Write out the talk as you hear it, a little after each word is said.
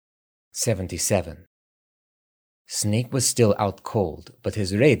77. Snake was still out cold, but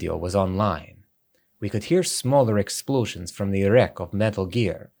his radio was online. We could hear smaller explosions from the wreck of Metal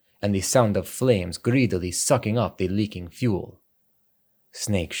Gear and the sound of flames greedily sucking up the leaking fuel.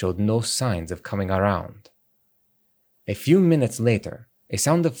 Snake showed no signs of coming around. A few minutes later, a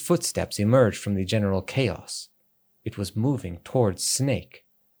sound of footsteps emerged from the general chaos. It was moving towards Snake.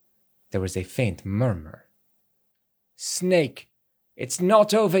 There was a faint murmur. "Snake, it's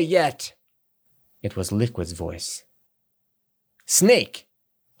not over yet." It was Liquid's voice. "Snake!"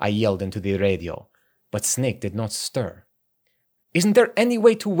 I yelled into the radio, but Snake did not stir. "Isn't there any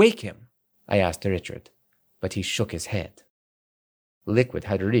way to wake him?" I asked Richard, but he shook his head. Liquid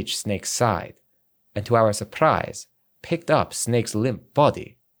had reached Snake's side, and to our surprise, picked up Snake's limp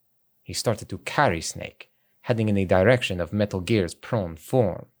body. He started to carry Snake, heading in the direction of Metal Gear's prone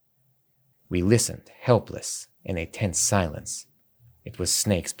form. We listened, helpless, in a tense silence. It was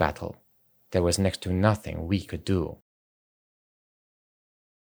Snake's battle. There was next to nothing we could do.